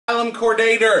Phylum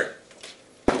Chordata.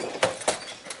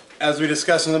 As we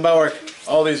discussed in the bellwork,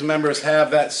 all these members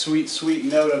have that sweet, sweet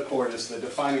notochord. It's the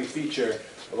defining feature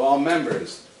of all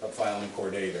members of Phylum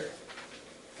Chordata.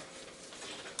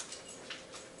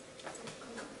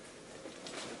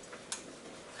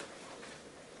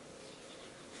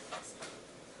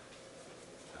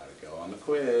 How'd it go on the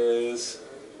quiz?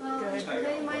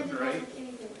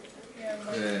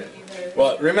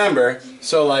 Well, remember,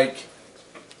 so like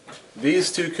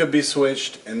these two could be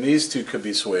switched and these two could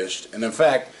be switched, and in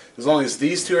fact, as long as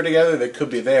these two are together, they could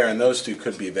be there and those two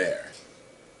could be there.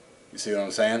 You see what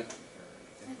I'm saying?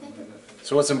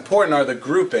 So what's important are the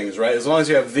groupings, right? As long as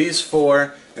you have these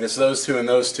four and it's those two and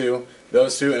those two,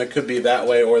 and it could be that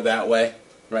way or that way,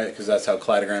 right? Because that's how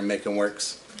cladogram making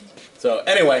works. So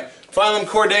anyway, Phylum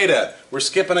Chordata. We're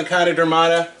skipping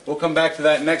Echinodermata. We'll come back to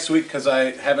that next week because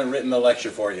I haven't written the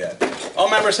lecture for it yet. All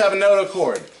members have a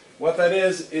notochord. What that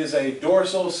is a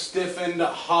dorsal, stiffened,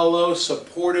 hollow,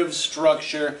 supportive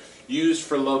structure used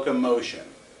for locomotion.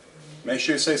 Make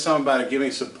sure you say something about it giving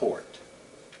support.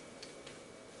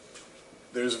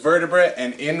 There's vertebrate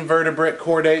and invertebrate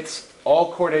chordates.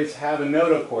 All chordates have a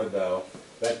notochord, though,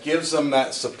 that gives them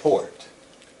that support.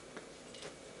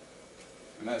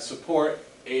 And that support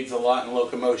aids a lot in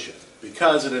locomotion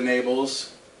because it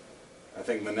enables, I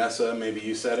think Vanessa, maybe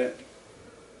you said it,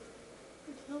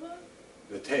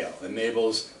 the tail.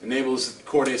 Enables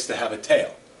chordates to have a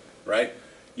tail, right?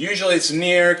 Usually it's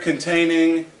near,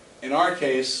 containing, in our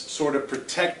case, sort of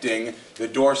protecting the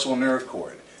dorsal nerve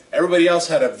cord. Everybody else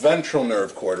had a ventral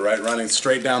nerve cord, right, running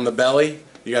straight down the belly.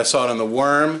 You guys saw it on the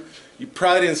worm. You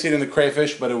probably didn't see it in the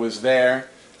crayfish, but it was there.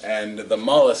 And the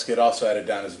mollusk, it also had it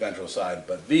down its ventral side,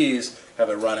 but these have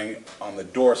it running on the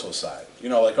dorsal side, you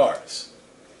know, like ours.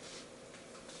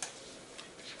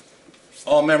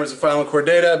 All members of Phylum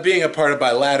Chordata, being a part of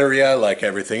Bilateria, like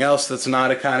everything else that's not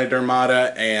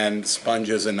Echinodermata and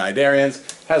sponges and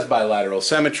cnidarians, has bilateral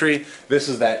symmetry. This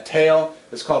is that tail.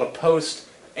 It's called a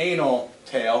post-anal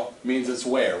tail. Means it's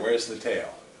where? Where's the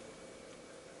tail?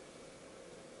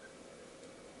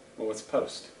 Well, what's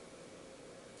post?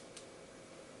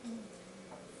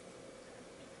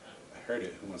 I heard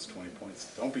it. Who wants 20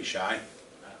 points? Don't be shy.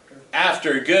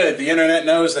 After, good. The internet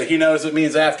knows that he knows it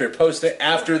means after. Post it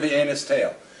after the anus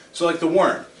tail. So like the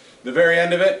worm, the very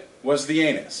end of it was the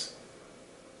anus.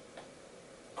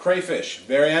 Crayfish,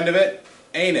 very end of it,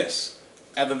 anus.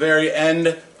 At the very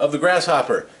end of the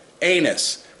grasshopper,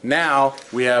 anus. Now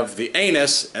we have the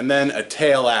anus and then a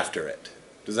tail after it.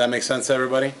 Does that make sense,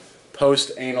 everybody?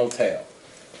 Post-anal tail.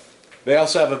 They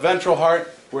also have a ventral heart,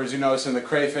 whereas you notice in the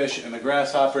crayfish and the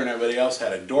grasshopper and everybody else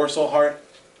had a dorsal heart,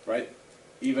 right?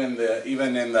 Even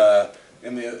in the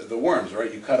worms,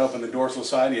 right? You cut open the dorsal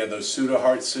side, you have those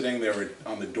pseudohearts sitting there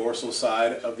on the dorsal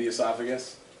side of the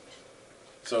esophagus.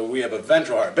 So we have a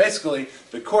ventral heart. Basically,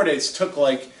 the chordates took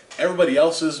like everybody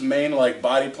else's main like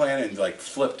body plan and like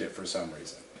flipped it for some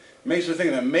reason. It makes me think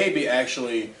that maybe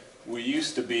actually we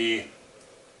used to be,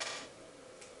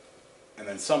 and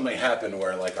then something happened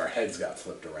where like our heads got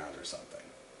flipped around or something.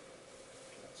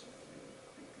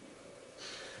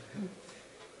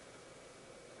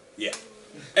 Yeah.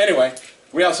 Anyway,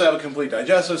 we also have a complete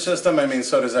digestive system. I mean,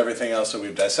 so does everything else that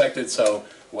we've dissected, so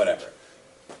whatever.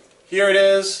 Here it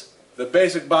is, the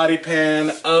basic body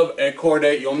plan of a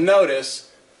chordate. You'll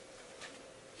notice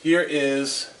here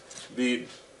is the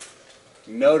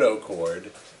notochord.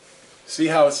 See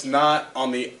how it's not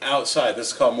on the outside.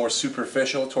 This is called more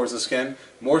superficial towards the skin.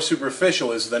 More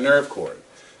superficial is the nerve cord.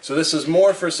 So this is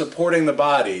more for supporting the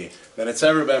body than it's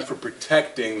ever been for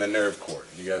protecting the nerve cord.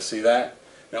 You guys see that?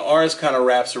 Now ours kind of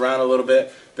wraps around a little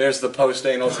bit. There's the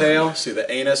post-anal tail. See the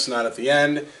anus not at the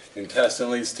end. Intestine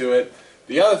leads to it.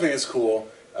 The other thing that's cool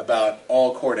about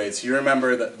all chordates, you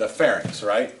remember the pharynx,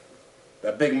 right?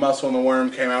 That big muscle in the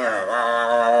worm came out.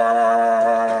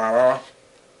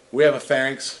 We have a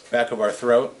pharynx, back of our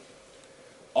throat.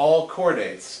 All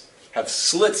chordates have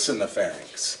slits in the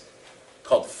pharynx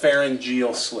called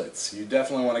pharyngeal slits. You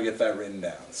definitely want to get that written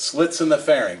down. Slits in the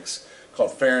pharynx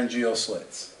called pharyngeal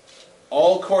slits.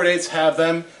 All chordates have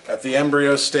them at the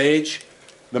embryo stage.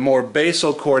 The more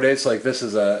basal chordates, like this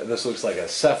looks like a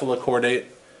cephalochordate.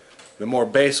 The more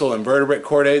basal invertebrate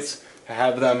chordates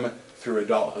have them through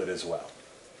adulthood as well.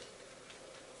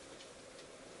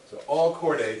 So all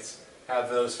chordates have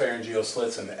those pharyngeal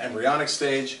slits in the embryonic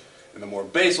stage, and the more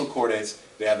basal chordates,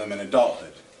 they have them in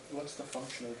adulthood. What's the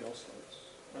function of gill slits,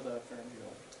 or the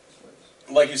pharyngeal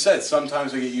slits? Like you said,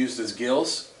 sometimes they get used as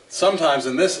gills. Sometimes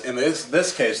in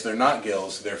this case, they're not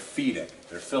gills, they're feeding.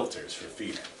 They're filters for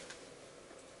feeding.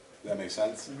 Does that make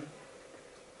sense? Mm-hmm.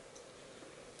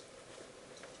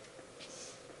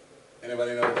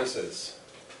 Anybody know what this is?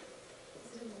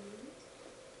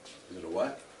 Is it a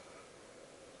what?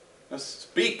 No,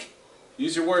 speak.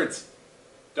 Use your words.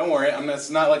 Don't worry. It's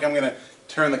not like I'm going to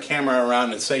turn the camera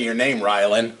around and say your name,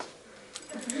 Rylan.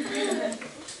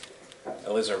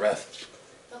 Elizabeth.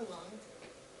 A lung.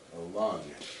 A lung.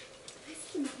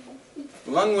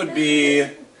 Lung would be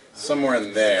somewhere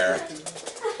in there.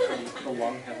 The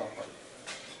lung have a heart.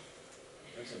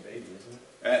 That's a baby, isn't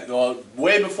it? Well,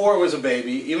 way before it was a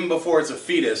baby, even before it's a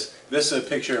fetus, this is a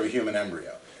picture of a human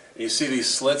embryo. You see these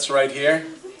slits right here?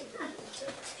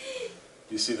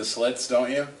 You see the slits,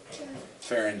 don't you?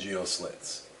 Pharyngeal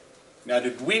slits. Now,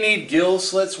 did we need gill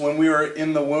slits when we were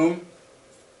in the womb?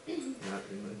 Not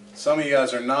really. Some of you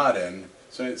guys are nodding.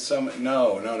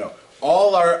 No.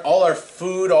 All our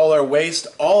food, all our waste,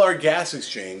 all our gas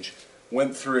exchange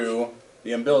went through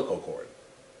the umbilical cord,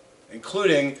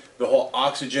 including the whole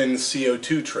oxygen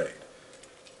CO2 trade.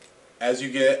 As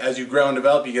you grow and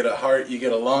develop, you get a heart, you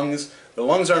get a lungs. The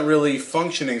lungs aren't really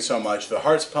functioning so much. The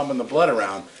heart's pumping the blood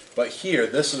around, but here,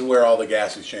 this is where all the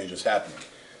gas exchange is happening.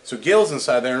 So gills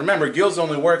inside there, and remember, gills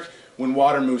only work when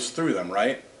water moves through them,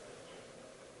 right?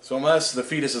 So unless the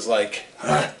fetus is like,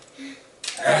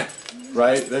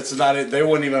 right, that's not it. They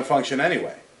wouldn't even function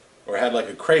anyway. Or had like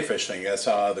a crayfish thing. I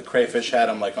saw the crayfish had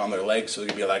them like on their legs, so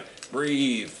they'd be like,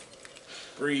 breathe,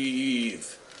 breathe.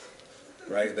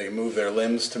 Right? They move their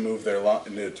limbs to move their to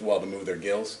move their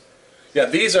gills. Yeah,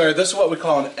 this is what we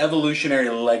call an evolutionary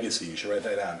legacy. You should write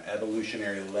that down.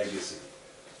 Evolutionary legacy.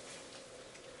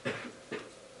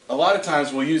 A lot of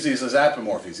times we'll use these as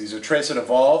apomorphies. These are traits that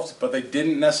evolved, but they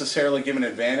didn't necessarily give an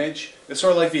advantage. It's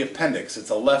sort of like the appendix. It's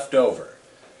a leftover.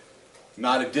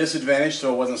 Not a disadvantage,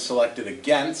 so it wasn't selected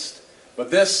against.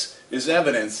 But this is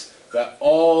evidence that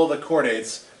all the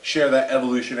chordates share that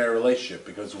evolutionary relationship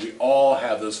because we all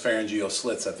have those pharyngeal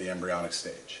slits at the embryonic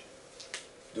stage.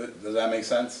 Does that make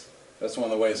sense? That's one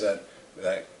of the ways that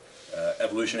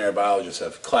evolutionary biologists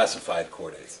have classified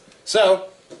chordates. So,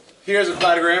 here's a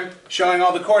cladogram showing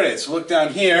all the chordates. So look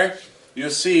down here, you'll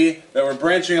see that we're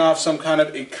branching off some kind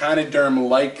of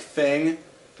echinoderm-like thing,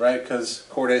 right? Because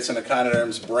chordates and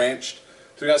echinoderms branched.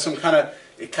 So we got some kind of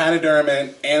echinoderm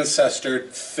and ancestor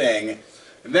thing.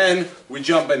 And then we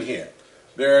jump in here.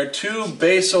 There are two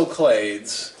basal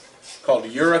clades called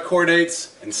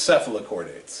urochordates and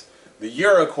cephalochordates. The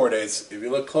urochordates, if you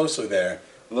look closely there,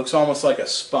 it looks almost like a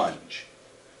sponge.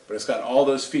 But it's got all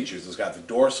those features. It's got the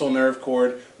dorsal nerve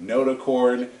cord,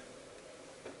 notochord,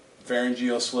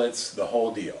 pharyngeal slits, the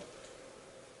whole deal.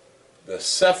 The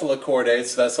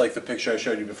cephalochordates, that's like the picture I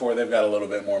showed you before, they've got a little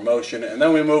bit more motion. And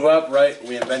then we move up, right,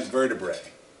 we invent vertebrae.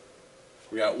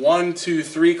 We got 1, 2,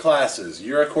 3 classes,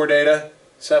 urochordata,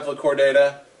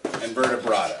 cephalochordata, and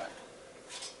vertebrata.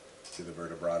 See the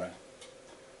vertebrata?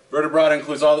 Vertebrata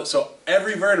includes all that. So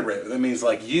every vertebrate, that means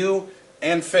like you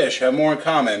and fish have more in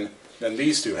common than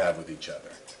these two have with each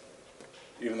other,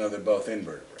 even though they're both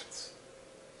invertebrates.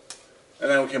 And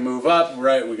then we can move up,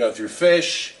 right? We go through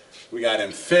fish, we got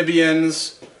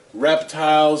amphibians,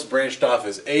 reptiles, branched off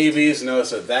as aves. Notice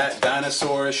that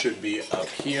dinosaur should be up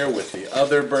here with the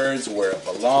other birds where it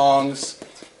belongs.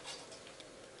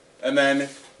 And then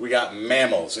we got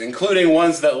mammals, including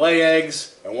ones that lay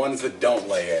eggs and ones that don't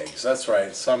lay eggs. That's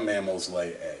right, some mammals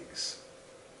lay eggs,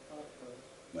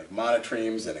 like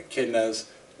monotremes and echidnas.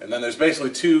 And then there's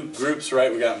basically two groups,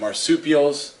 right? We got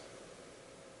marsupials,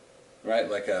 right,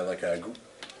 like a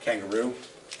kangaroo,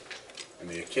 and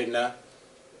the echidna.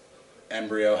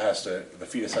 The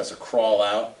fetus has to crawl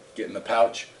out, get in the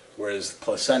pouch, whereas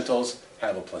placentals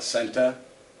have a placenta,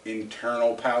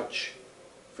 internal pouch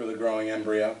for the growing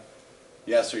embryo.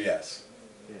 Yes or yes?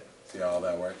 Yeah. See how all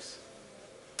that works?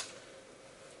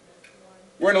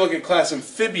 We're going to look at class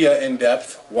Amphibia in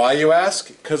depth. Why, you ask?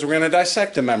 Because we're going to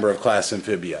dissect a member of class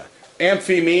Amphibia.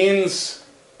 Amphi means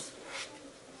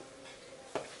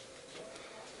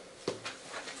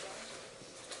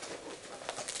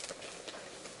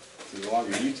the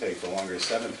longer you take, the longer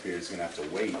 7th period is going to have to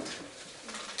wait. Both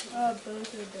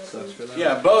are double. Sucks for them.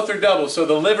 Yeah, both are double. So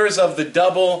the livers of the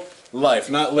double life,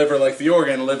 not liver like the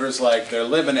organ, livers like they're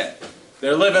living it.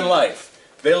 They're living life.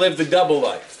 They live the double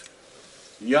life.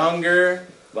 Younger,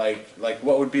 like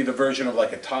what would be the version of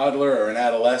like a toddler or an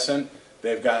adolescent,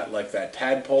 they've got like that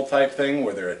tadpole type thing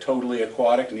where they're totally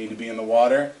aquatic, need to be in the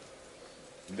water.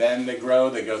 Then they grow,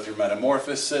 they go through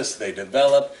metamorphosis, they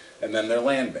develop, and then they're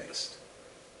land-based.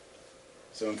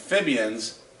 So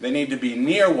amphibians, they need to be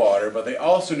near water, but they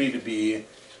also need to be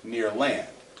near land.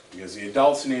 Because the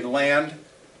adults need land,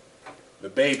 the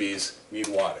babies need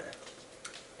water.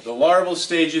 The larval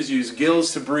stages use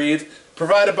gills to breathe,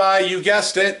 provided by, you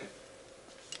guessed it,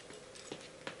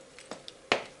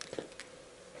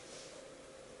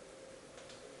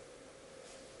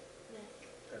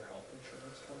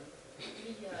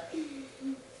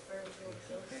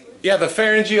 Yeah, the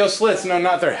pharyngeal slits, no,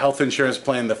 not their health insurance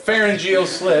plan. The pharyngeal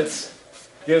slits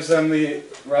gives them the,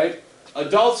 right?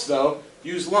 Adults, though,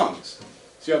 use lungs.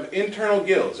 So you have internal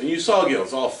gills, and you saw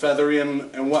gills, all feathery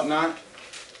and whatnot.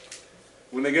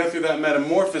 When they go through that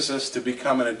metamorphosis to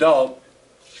become an adult,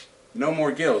 no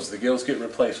more gills. The gills get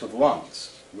replaced with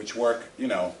lungs, which work, you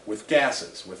know, with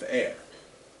gases, with air.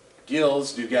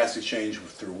 Gills do gas exchange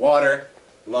through water.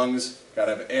 Lungs got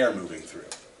to have air moving through.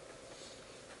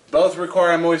 Both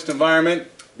require a moist environment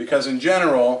because, in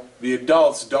general, the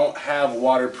adults don't have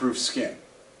waterproof skin.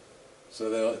 So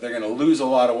they're going to lose a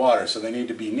lot of water, so they need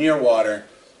to be near water,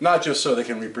 not just so they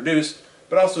can reproduce,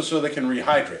 but also so they can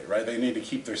rehydrate, right? They need to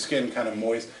keep their skin kind of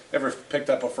moist. Ever picked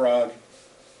up a frog?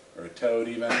 Or a toad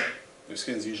even? Their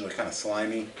skin's usually kind of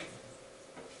slimy.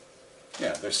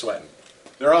 Yeah, they're sweating.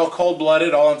 They're all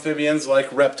cold-blooded, all amphibians, like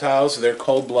reptiles, they're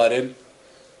cold-blooded.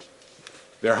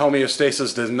 Their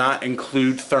homeostasis does not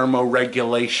include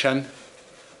thermoregulation.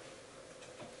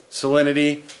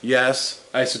 Salinity, yes.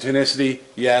 Isotonicity,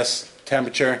 yes.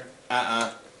 Temperature,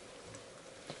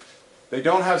 They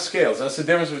don't have scales. That's the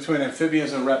difference between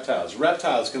amphibians and reptiles.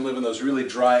 Reptiles can live in those really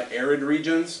dry, arid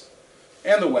regions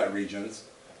and the wet regions,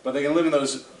 but they can live in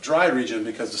those dry regions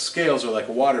because the scales are like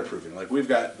waterproofing. Like we've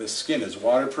got, the skin is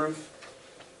waterproof.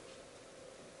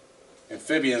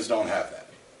 Amphibians don't have that.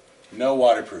 No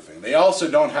waterproofing. They also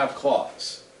don't have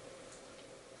claws.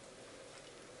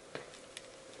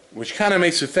 Which kind of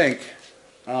makes you think,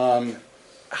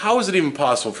 how is it even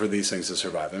possible for these things to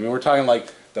survive? I mean, we're talking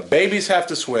like the babies have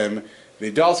to swim, the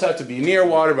adults have to be near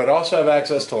water but also have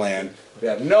access to land, they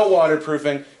have no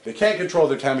waterproofing, they can't control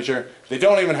their temperature, they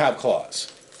don't even have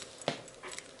claws.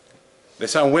 They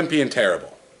sound wimpy and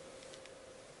terrible.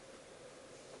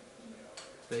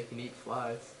 They can eat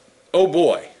flies. Oh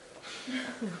boy.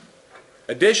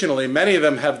 Additionally, many of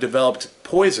them have developed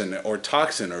poison or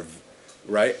toxin, or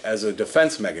right, as a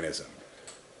defense mechanism.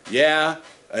 Yeah,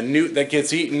 a newt that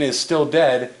gets eaten is still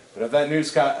dead, but if that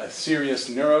newt's got a serious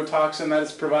neurotoxin that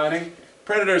it's providing,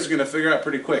 predators are going to figure out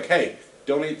pretty quick, hey,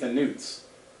 don't eat the newts.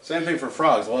 Same thing for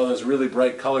frogs. A lot of those really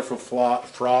bright, colorful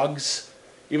frogs,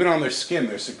 even on their skin,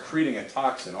 they're secreting a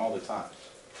toxin all the time.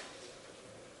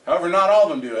 However, not all of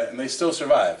them do it, and they still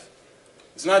survive.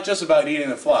 It's not just about eating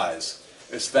the flies.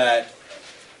 It's that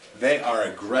they are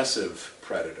aggressive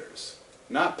predators.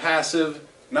 Not passive,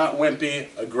 not wimpy,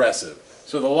 aggressive.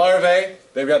 So the larvae,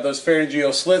 they've got those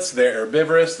pharyngeal slits, they're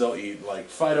herbivorous, they'll eat like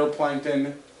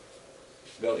phytoplankton,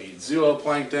 they'll eat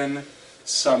zooplankton,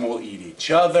 some will eat each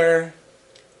other.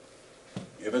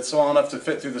 If it's small enough to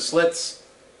fit through the slits,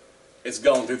 it's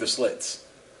going through the slits.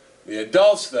 The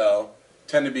adults, though,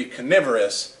 tend to be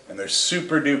carnivorous, and they're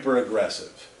super duper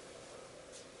aggressive.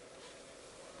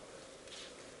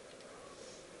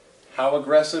 How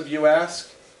aggressive, you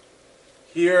ask?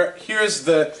 Here's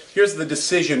the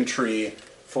decision tree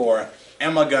for,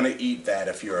 am I going to eat that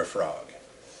if you're a frog?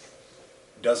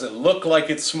 Does it look like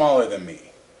it's smaller than me?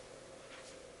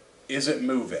 Is it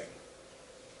moving?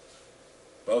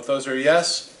 Both those are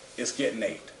yes, it's getting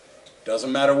ate.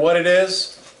 Doesn't matter what it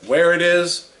is, where it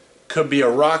is, could be a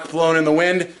rock blown in the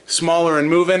wind, smaller and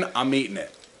moving, I'm eating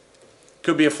it.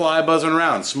 Could be a fly buzzing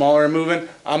around, smaller and moving,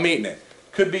 I'm eating it.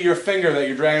 Could be your finger that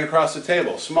you're dragging across the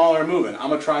table, smaller and moving, I'm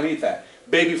going to try and eat that.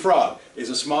 Baby frog, is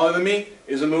it smaller than me?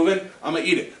 Is it moving? I'm going to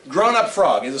eat it. Grown-up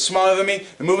frog, is it smaller than me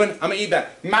and moving? I'm going to eat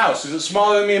that. Mouse, is it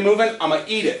smaller than me and moving? I'm going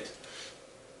to eat it.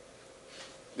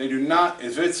 They do not,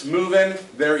 if it's moving,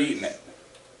 they're eating it.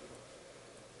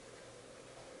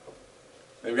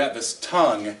 They've got this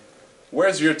tongue.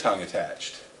 Where's your tongue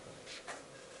attached?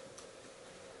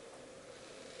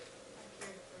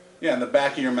 Yeah, in the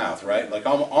back of your mouth, right? Like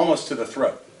almost to the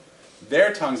throat.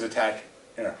 Their tongue's attached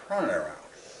in the front of their mouth.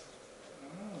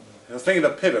 The thing of the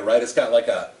pivot, right? It's got like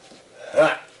a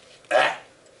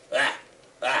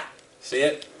see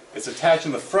it? It's attached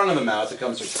in the front of the mouth. It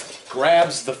comes and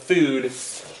grabs the food,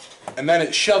 and then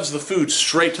it shoves the food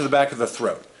straight to the back of the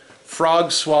throat.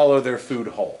 Frogs swallow their food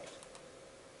whole.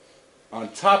 On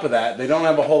top of that, they don't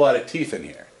have a whole lot of teeth in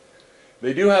here.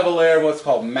 They do have a layer of what's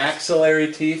called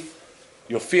maxillary teeth.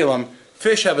 You'll feel them.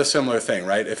 Fish have a similar thing,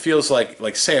 right? It feels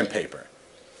like sandpaper.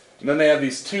 And then they have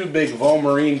these two big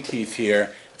vomarine teeth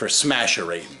here for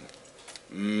smasherating.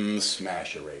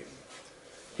 Smasherating.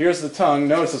 Here's the tongue.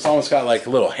 Notice it's almost got like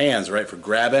little hands, right, for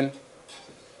grabbing.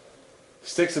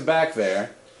 Sticks it back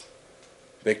there.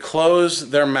 They close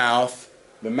their mouth.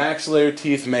 The maxillary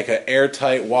teeth make an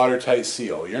airtight, watertight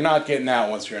seal. You're not getting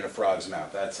out once you're in a frog's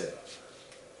mouth. That's it.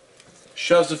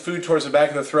 Shoves the food towards the back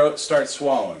of the throat, starts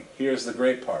swallowing. Here's the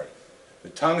great part. The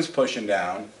tongue's pushing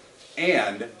down,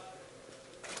 and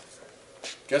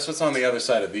guess what's on the other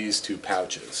side of these two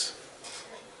pouches?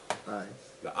 Eyes.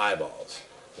 The eyeballs.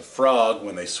 The frog,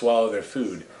 when they swallow their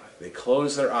food, they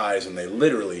close their eyes and they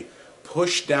literally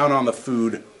push down on the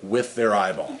food with their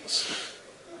eyeballs.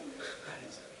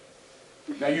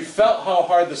 Now you felt how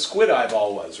hard the squid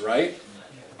eyeball was, right?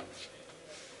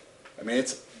 I mean,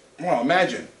 it's, well,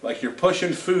 imagine, like you're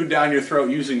pushing food down your throat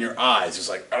using your eyes. It's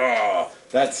like, oh,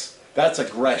 that's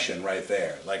aggression right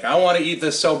there. Like, I want to eat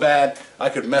this so bad, I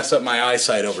could mess up my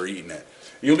eyesight over eating it.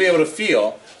 You'll be able to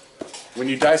feel, when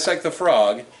you dissect the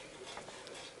frog,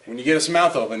 when you get its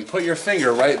mouth open, put your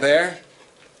finger right there,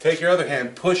 take your other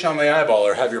hand, push on the eyeball,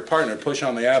 or have your partner push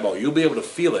on the eyeball. You'll be able to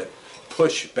feel it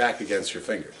push back against your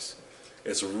fingers.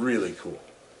 It's really cool.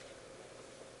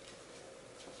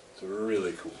 It's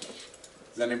really cool.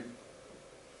 Does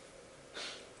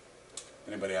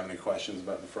anybody have any questions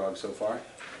about the frog so far?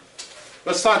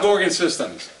 Let's talk organ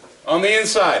systems. On the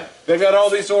inside, they've got all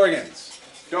these organs.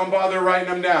 Don't bother writing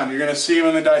them down. You're going to see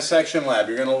them in the dissection lab.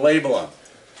 You're going to label them.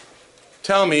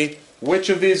 Tell me, which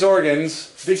of these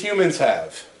organs do humans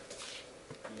have?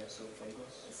 The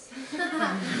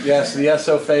esophagus. Yes, the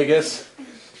esophagus.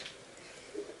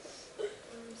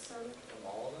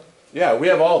 All of them? Yeah, we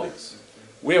have all these.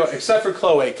 We have, except for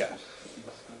cloaca.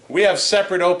 We have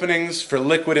separate openings for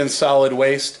liquid and solid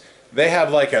waste. They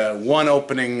have like a one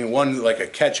opening, like a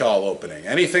catch-all opening.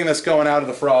 Anything that's going out of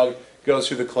the frog goes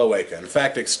through the cloaca. In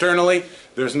fact, externally,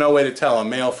 there's no way to tell a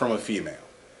male from a female.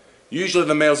 Usually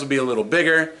the males will be a little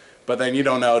bigger, but then you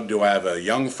don't know, do I have a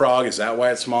young frog? Is that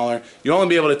why it's smaller? You'll only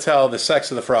be able to tell the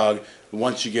sex of the frog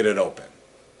once you get it open.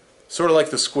 Sort of like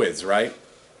the squids, right?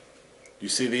 You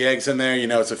see the eggs in there, you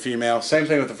know it's a female. Same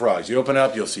thing with the frogs. You open it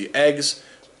up, you'll see eggs,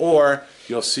 or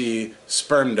you'll see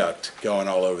sperm duct going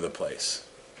all over the place.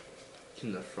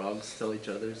 Can the frogs tell each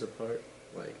other's apart?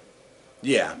 Like,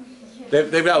 Yeah.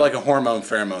 They've got like a hormone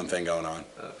pheromone thing going on.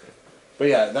 okay. But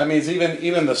yeah, that means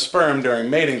even the sperm during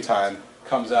mating time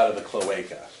comes out of the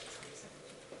cloaca.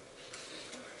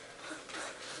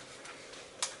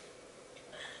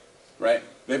 Right?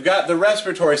 They've got the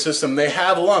respiratory system. They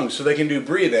have lungs so they can do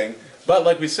breathing. But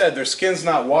like we said, their skin's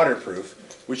not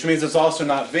waterproof, which means it's also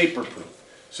not vapor-proof.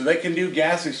 So they can do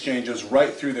gas exchanges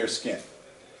right through their skin.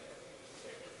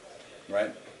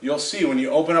 Right? You'll see when you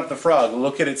open up the frog,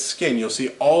 look at its skin, you'll see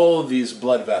all of these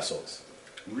blood vessels.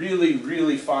 Really,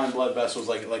 really fine blood vessels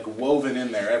like woven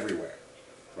in there everywhere.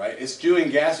 Right? It's doing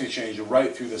gas exchange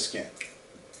right through the skin.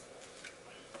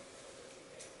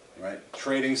 Right?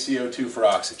 Trading CO2 for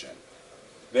oxygen.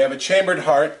 They have a chambered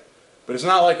heart, but it's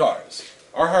not like ours.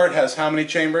 Our heart has how many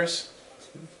chambers?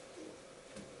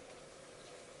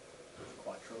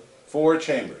 4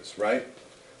 chambers, right?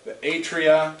 The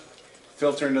atria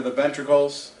filter into the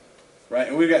ventricles, right?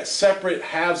 And we've got separate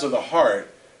halves of the heart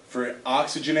for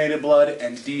oxygenated blood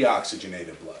and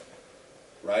deoxygenated blood,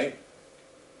 right?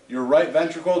 Your right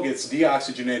ventricle gets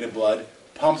deoxygenated blood,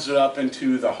 pumps it up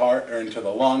into the heart or into the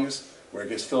lungs where it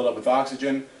gets filled up with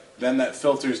oxygen. Then that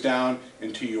filters down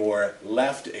into your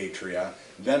left atria.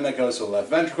 Then that goes to the left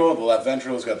ventricle. The left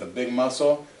ventricle's got the big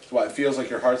muscle. That's why it feels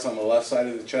like your heart's on the left side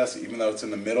of the chest, even though it's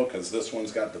in the middle, because this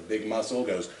one's got the big muscle.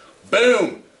 Goes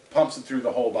boom, pumps it through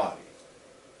the whole body.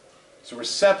 So we're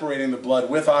separating the blood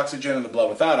with oxygen and the blood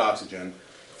without oxygen.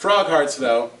 Frog hearts,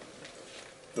 though,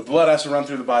 the blood has to run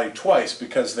through the body twice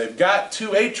because they've got 2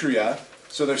 atria,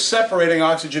 so they're separating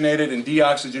oxygenated and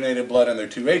deoxygenated blood in their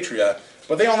 2 atria,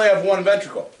 but they only have 1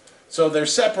 ventricle. So they're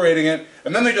separating it,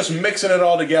 and then they're just mixing it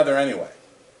all together anyway.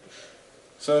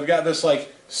 So they've got this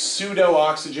like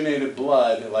pseudo-oxygenated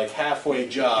blood, like halfway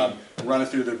job, running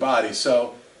through their body.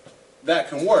 So that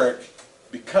can work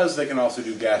because they can also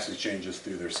do gas exchanges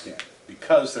through their skin,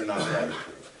 because they're not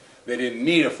waterproof. They didn't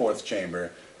need a 4th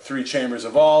chamber. 3 chambers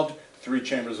evolved, 3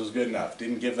 chambers was good enough.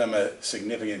 Didn't give them a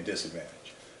significant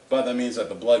disadvantage. But that means that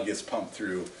the blood gets pumped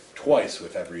through twice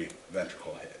with every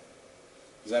ventricle hit.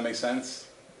 Does that make sense?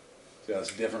 See how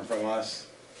it's different from us?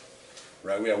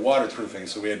 Right? We have waterproofing,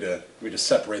 so we had to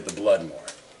separate the blood more.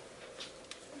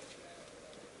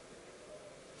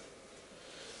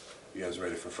 You guys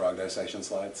ready for frog dissection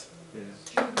slides? Yeah.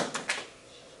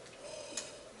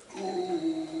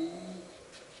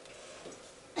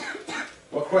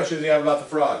 What questions do you have about the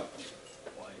frog?